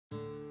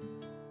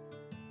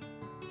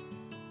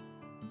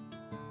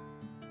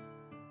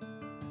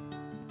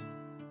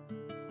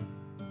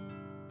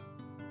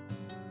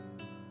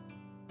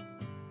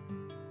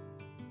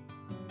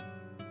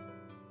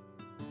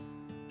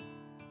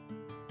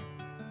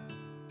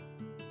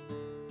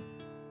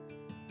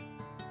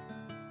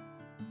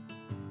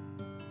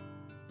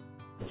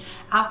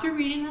After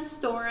reading the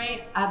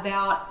story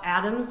about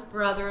Adam's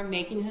brother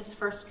making his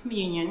first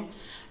communion,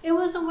 it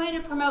was a way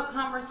to promote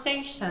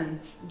conversation.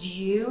 Do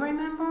you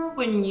remember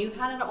when you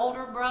had an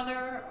older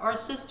brother or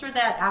sister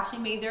that actually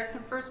made their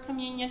first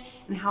communion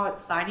and how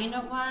exciting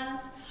it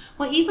was?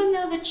 Well, even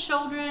though the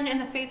children in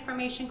the faith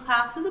formation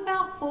class is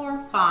about 4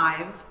 or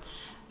 5,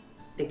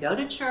 they go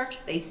to church,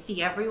 they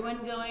see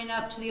everyone going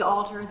up to the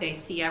altar, they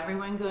see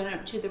everyone going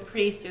up to the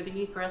priest or the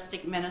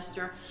Eucharistic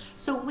minister.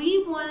 So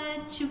we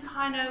wanted to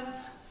kind of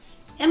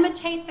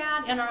imitate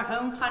that in our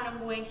own kind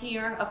of way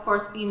here, of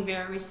course being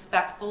very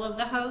respectful of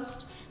the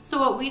host. So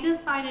what we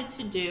decided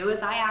to do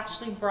is I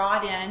actually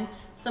brought in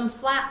some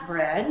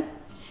flatbread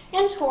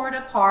and tore it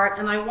apart,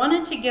 and I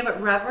wanted to give it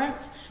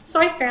reverence,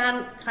 so I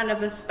found kind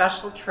of a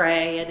special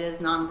tray. It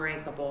is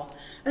non-breakable.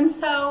 And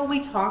so we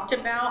talked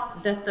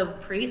about that the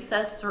priest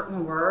says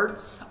certain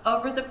words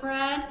over the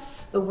bread,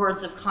 the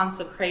words of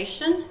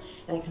consecration,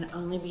 and it can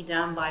only be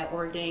done by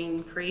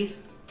ordained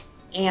priest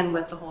and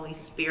with the Holy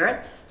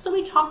Spirit. So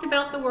we talked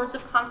about the words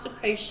of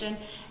consecration,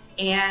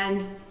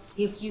 and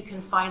if you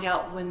can find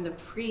out when the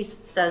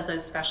priest says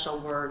those special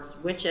words,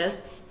 which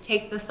is,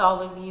 "Take this,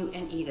 all of you,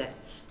 and eat it.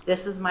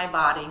 This is my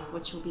body,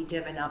 which will be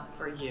given up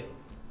for you."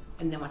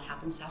 And then what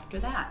happens after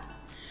that?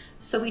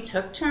 So we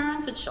took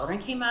turns, the children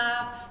came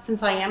up.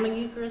 Since I am a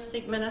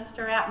Eucharistic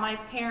minister at my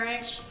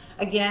parish,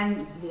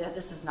 again,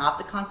 this is not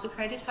the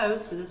consecrated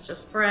host, it is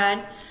just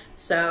bread.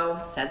 So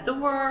said the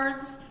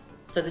words,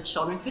 so the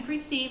children could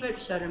receive it,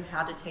 showed them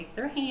how to take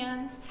their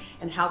hands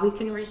and how we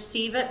can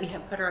receive it. We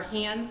have put our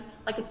hands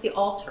like it's the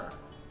altar.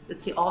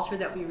 It's the altar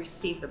that we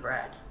receive the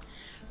bread.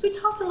 So we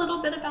talked a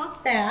little bit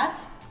about that.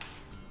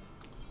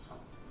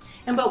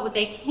 And but what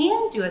they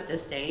can do at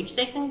this age,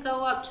 they can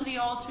go up to the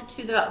altar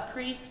to the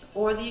priest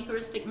or the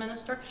Eucharistic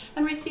minister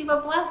and receive a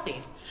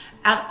blessing.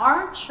 At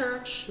our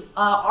church,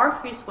 our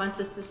priest wants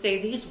us to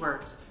say these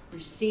words: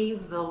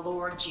 "Receive the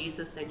Lord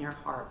Jesus in your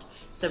heart."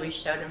 So we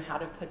showed them how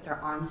to put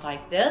their arms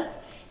like this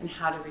and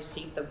how to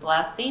receive the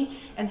blessing,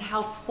 and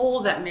how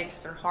full that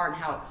makes their heart,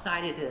 and how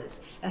excited it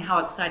is, and how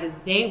excited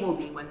they will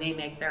be when they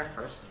make their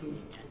first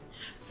communion.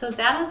 So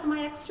that is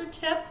my extra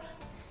tip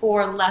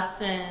for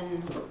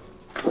lesson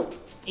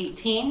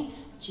 18,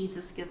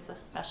 Jesus gives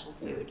us special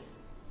food.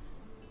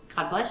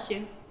 God bless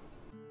you.